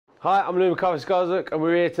Hi, I'm Lou McCarthy-Skarsgård, and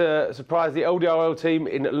we're here to surprise the LDRL team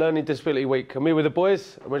in Learning Disability Week. I'm here with the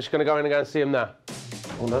boys, and we're just going to go in and go and see them now.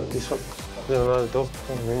 Oh no, this one. No, the door.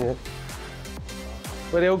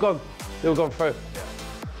 Where they all gone? They all gone through.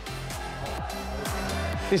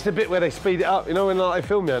 This is the bit where they speed it up, you know, when like, they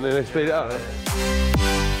film you and then they speed it up.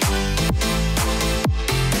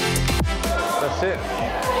 That's it.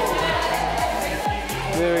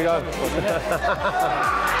 There we go.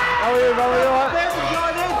 How are you, brother? You all right?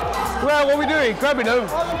 Well, what are we doing? Grabbing them?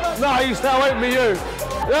 No, you stay away from me, you.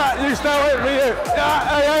 Yeah, you stay away from me, you.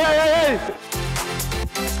 Yeah, hey.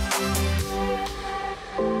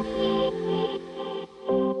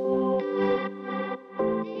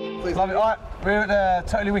 Love it. All right, we're at the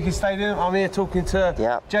Totally Wicked Stadium. I'm here talking to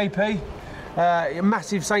JP. You're a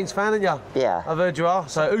massive Saints fan, aren't you? Yeah. I've heard you are.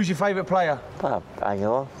 So, who's your favourite player? Well,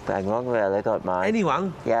 anyone really, don't mind.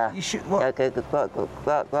 Anyone? Yeah. You should. What? Yeah,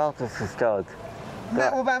 well, this is dog.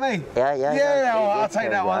 What about me? Yeah. I'll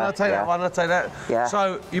take that one. I'll take that. Yeah.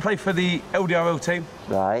 So you play for the LDRL team,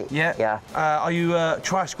 right? Yeah. Are you a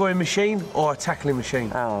try-scoring machine or a tackling machine?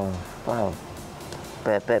 Oh, well,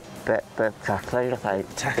 bit tackling, I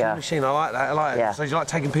think. Tackling machine. I like that. I like it. Yeah. So you like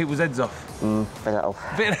taking people's heads off? A little.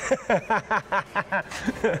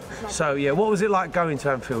 So yeah, what was it like going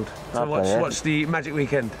to Anfield to watch the Magic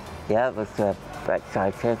Weekend? Yeah, it was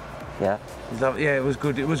exciting. Yeah. Yeah, it was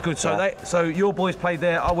good. It was good. So so your boys played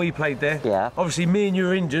there. We played there. Yeah. Obviously, me and you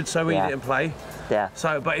were injured, so we didn't play. Yeah.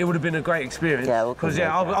 So, but it would have been a great experience. Yeah. Because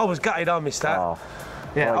I was gutted. I missed that. Oh.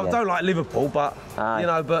 Yeah. I don't like Liverpool, but you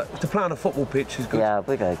know, but to play on a football pitch is good. Yeah,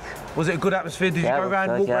 we did. Was it a good atmosphere? Did you go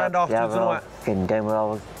around, walk around afterwards and all that?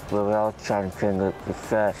 We were all chanting.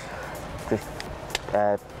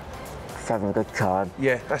 Just having a good time.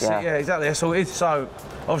 Yeah, that's it. Yeah, exactly. That's all it is. So,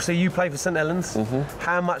 obviously, you play for St Helens.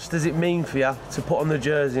 How much does it mean for you to put on the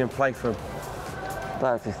jersey and play for them?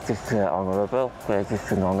 Well, it's just honourable. It's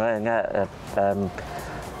just an honour, isn't it?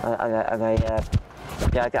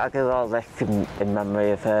 I do all this in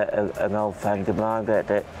memory of an old friend of mine,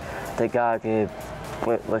 the guy who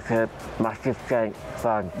was a massive Saints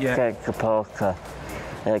fan, Saints supporter,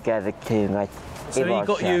 gave the team like. So he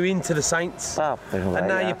got you into the Saints, and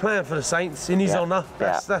now you're playing for the Saints in his honour.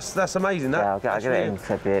 That's amazing. I'll get it in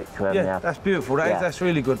tribute to him. Yeah, that's beautiful. That's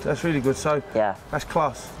really good. That's really good. So that's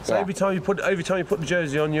class. So every time you put the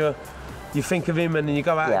jersey on, you think of him and then you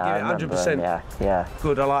go out and give it 100%. Yeah.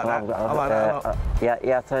 Good. I like that. I like that a lot.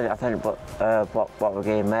 I think what we're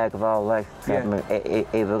getting made of all this.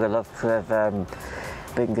 He would have loved to have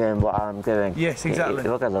been doing what I'm doing. Yes, exactly. He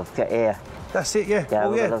would have loved to get here. That's it, yeah. Yeah,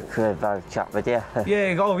 we'd love to have a chat with you.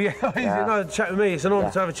 No, chat with me. It's an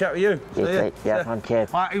honour to have a chat with you. Thank you.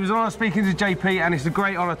 Right, it was an honour speaking to JP, and it's a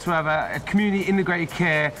great honour to have a community integrated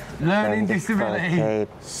care, learning disability,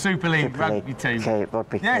 Super League rugby team.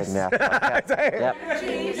 Rugby team, yes. yeah. Okay. Yep.